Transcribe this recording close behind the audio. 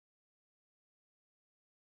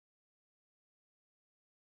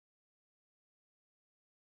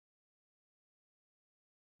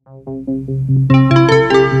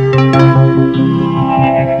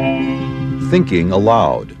Thinking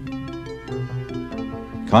Aloud.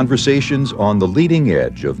 Conversations on the leading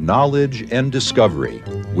edge of knowledge and discovery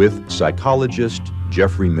with psychologist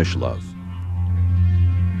Jeffrey Mishlove.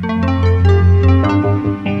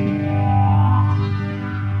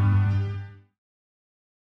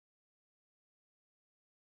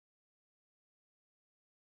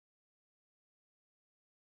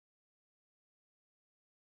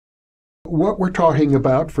 What we're talking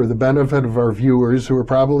about, for the benefit of our viewers who are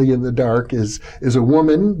probably in the dark, is a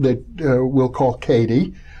woman that we'll call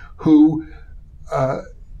Katie, who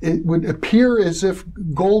it would appear as if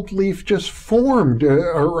gold leaf just formed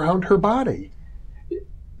around her body.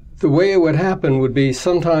 The way it would happen would be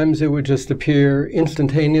sometimes it would just appear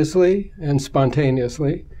instantaneously and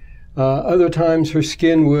spontaneously. Other times her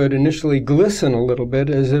skin would initially glisten a little bit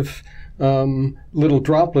as if little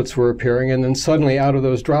droplets were appearing, and then suddenly out of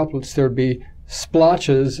those droplets there'd be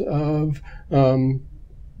splotches of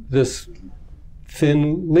this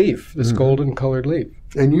thin leaf, this golden colored leaf.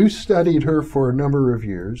 And you studied her for a number of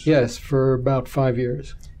years. Yes, for about 5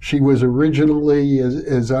 years. She was originally,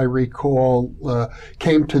 as I recall,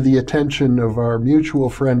 came to the attention of our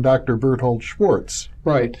mutual friend, Dr. Berthold Schwartz.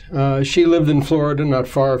 Right. She lived in Florida, not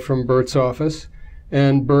far from Bert's office.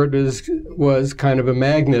 And Bert was kind of a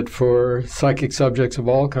magnet for psychic subjects of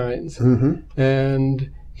all kinds. And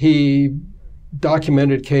he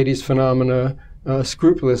documented Katie's phenomena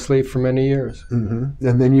scrupulously for many years. And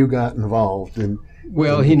then you got involved.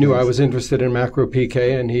 Well, he knew I was interested in macro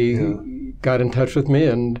PK, and he got in touch with me.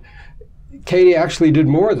 And Katie actually did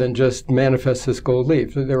more than just manifest this gold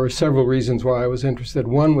leaf. There were several reasons why I was interested.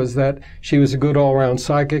 One was that she was a good all-around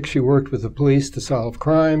psychic. She worked with the police to solve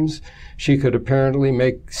crimes. She could apparently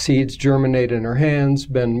make seeds germinate in her hands,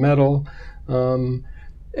 bend metal. And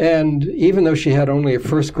even though she had only a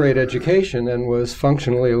first-grade education and was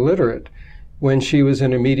functionally illiterate, when she was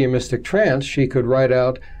in a mediumistic trance, she could write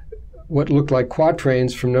out what looked like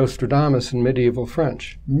quatrains from Nostradamus in medieval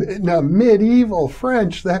French. Now, medieval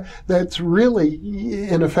French, that's really,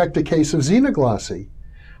 in effect, a case of xenoglossy.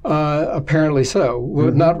 Apparently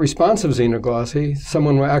so. Not responsive xenoglossy.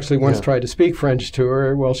 Someone actually once tried to speak French to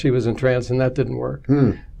her while she was in trance, and that didn't work.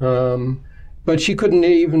 But she couldn't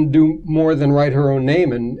even do more than write her own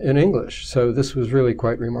name in English, so this was really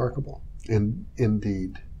quite remarkable.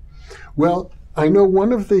 Indeed. Well, I know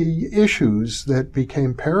one of the issues that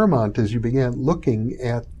became paramount as you began looking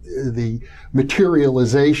at the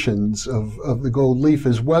materializations of the gold leaf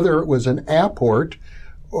is whether it was an apport,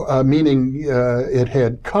 meaning it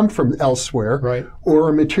had come from elsewhere, or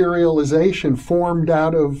a materialization formed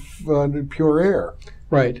out of pure air.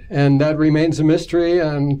 Right, and that remains a mystery,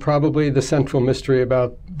 and probably the central mystery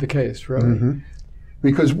about the case, really.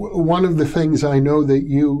 Because one of the things I know that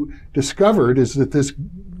you discovered is that this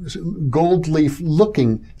gold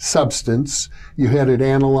leaf-looking substance, you had it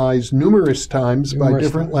analyzed numerous times by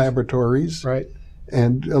different laboratories. Right.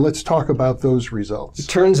 And let's talk about those results. It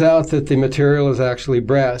turns out that the material is actually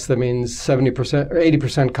brass. That means 70% or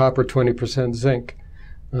 80% copper, 20% zinc.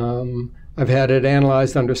 I've had it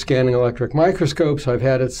analyzed under scanning electric microscopes. I've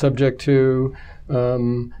had it subject to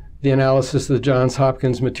the analysis of the Johns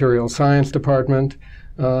Hopkins Material Science Department.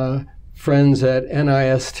 Friends at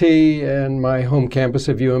NIST and my home campus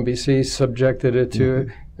of UMBC subjected it to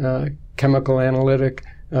chemical analytic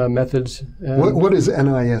methods. What is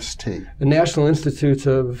NIST? The National Institutes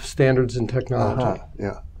of Standards and Technology.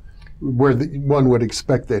 Where one would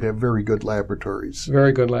expect they'd have very good laboratories.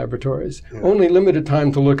 Very good laboratories. Only limited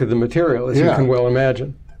time to look at the material, as you can well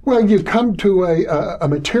imagine. Well, you come to a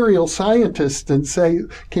material scientist and say,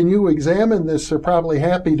 can you examine this? They're probably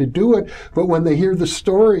happy to do it, but when they hear the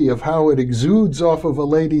story of how it exudes off of a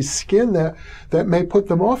lady's skin, that may put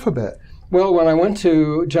them off a bit. Well, when I went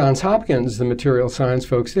to Johns Hopkins, the material science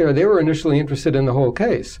folks there, they were initially interested in the whole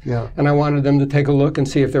case. And I wanted them to take a look and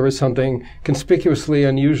see if there was something conspicuously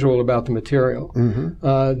unusual about the material.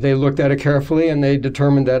 They looked at it carefully, and they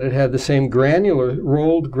determined that it had the same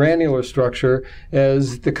rolled granular structure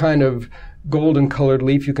as the kind of golden colored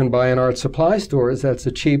leaf you can buy in art supply stores. That's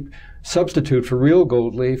a cheap substitute for real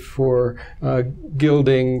gold leaf for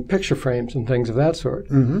gilding picture frames and things of that sort.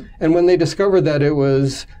 And when they discovered that it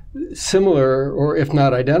was similar, or if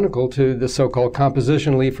not identical, to the so-called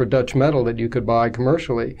composition leaf or Dutch metal that you could buy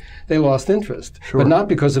commercially, they lost interest. But not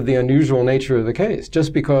because of the unusual nature of the case,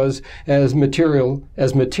 just because as material,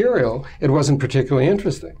 it wasn't particularly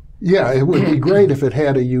interesting. Yeah, it would be great if it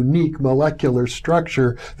had a unique molecular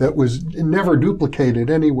structure that was never duplicated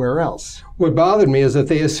anywhere else. What bothered me is that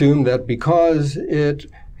they assumed that because it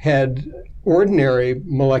had ordinary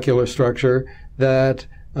molecular structure, that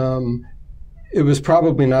it was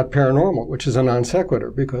probably not paranormal, which is a non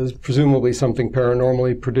sequitur, because presumably something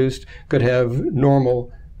paranormally produced could have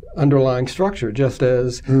normal underlying structure, just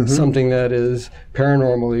as something that is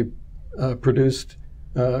paranormally produced,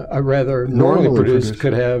 normally produced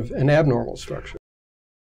could have an abnormal structure.